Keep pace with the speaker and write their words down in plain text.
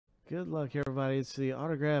Good luck, everybody. It's the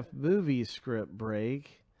autograph movie script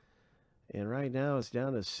break. And right now it's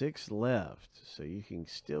down to 6 left. So you can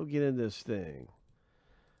still get in this thing.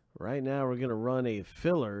 Right now we're going to run a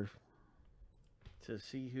filler to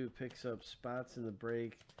see who picks up spots in the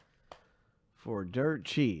break for dirt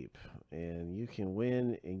cheap. And you can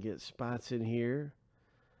win and get spots in here.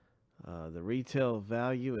 The retail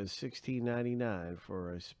value is $16.99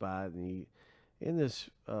 for a spot. And in this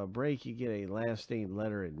break, you get a last name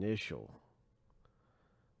letter initial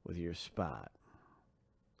with your spot.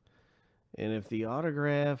 And if the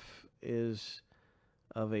autograph is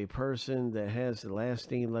of a person that has the last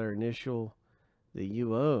name letter initial that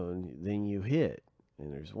you own, then you hit.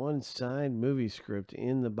 And there's one signed movie script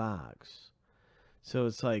in the box. So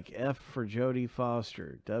it's like F for Jodie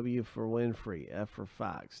Foster, W for Winfrey, F for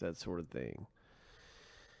Fox, that sort of thing.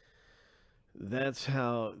 That's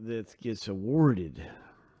how that gets awarded.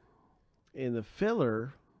 In the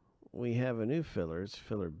filler, we have a new filler. It's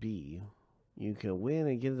filler B. You can win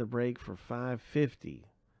and get the break for $5.50.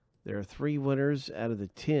 There are 3 winners out of the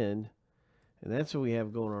 10, and that's what we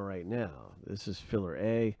have going on right now. This is filler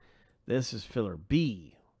A. This is filler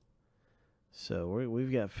B. So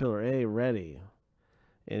we've got filler A ready.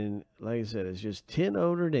 And like I said, it's just 10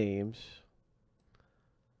 older names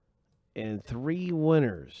and 3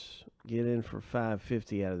 winners get in for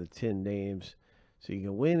 $5.50 out of the 10 names. So you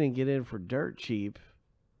can win and get in for dirt cheap.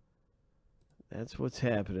 That's what's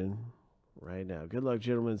happening right now. Good luck,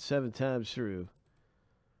 gentlemen. 7 times through.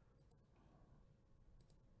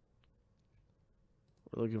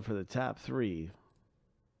 We're looking for the top 3.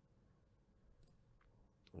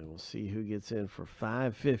 And we'll see who gets in for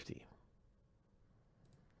 $5.50.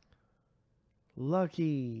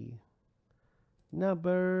 Lucky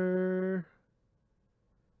number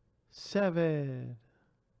 7.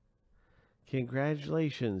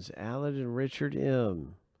 Congratulations, Alan and Richard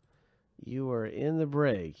M. You are in the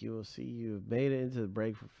break. You will see you've made it into the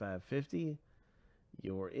break for $5.50.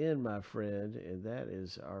 You're in, my friend, and that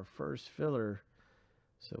is our first filler.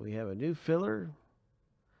 So we have a new filler,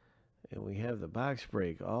 and we have the box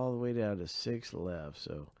break all the way down to 6 left.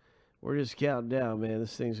 So we're just counting down, man.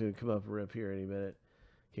 This thing's going to come up and rip here any minute.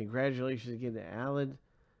 Congratulations again to Alan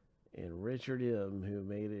and Richard M., who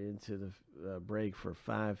made it into the break for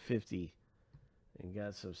 $5.50 and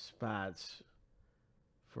got some spots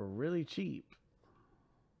for really cheap.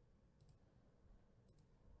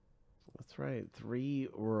 That's right. 3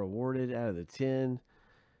 were awarded out of the 10.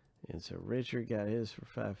 And so Richard got his for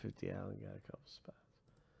 $5.50. Alan got a couple spots.